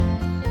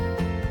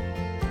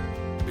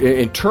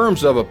in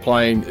terms of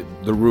applying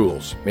the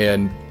rules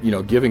and,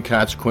 giving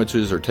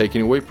consequences or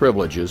taking away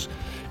privileges,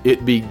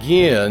 it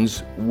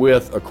begins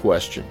with a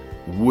question.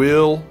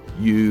 Will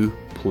you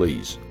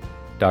please?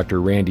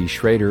 Dr. Randy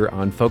Schrader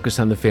on Focus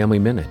on the Family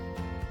Minute.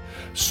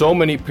 So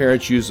many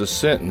parents use a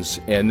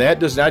sentence, and that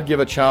does not give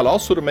a child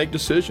also to make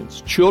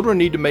decisions. Children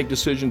need to make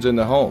decisions in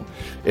the home.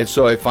 And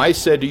so if I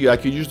said to you, I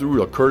could use the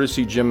rule,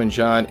 courtesy Jim and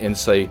John, and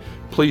say,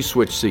 please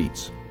switch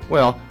seats.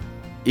 Well,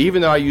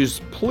 even though I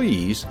use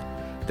please,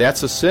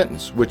 that's a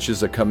sentence, which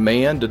is a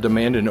command, a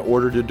demand in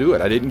order to do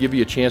it. I didn't give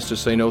you a chance to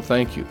say no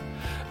thank you.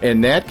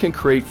 And that can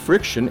create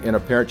friction in a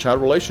parent-child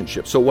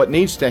relationship. So what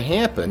needs to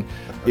happen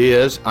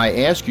is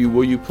I ask you,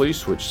 will you please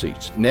switch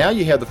seats? Now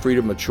you have the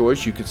freedom of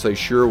choice. You can say,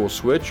 sure, we'll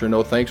switch, or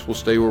no thanks, we'll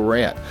stay where we're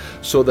at.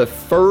 So the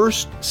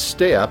first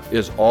step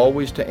is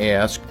always to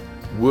ask,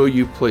 will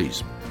you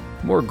please?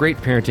 More great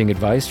parenting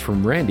advice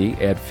from Randy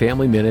at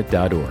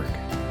FamilyMinute.org.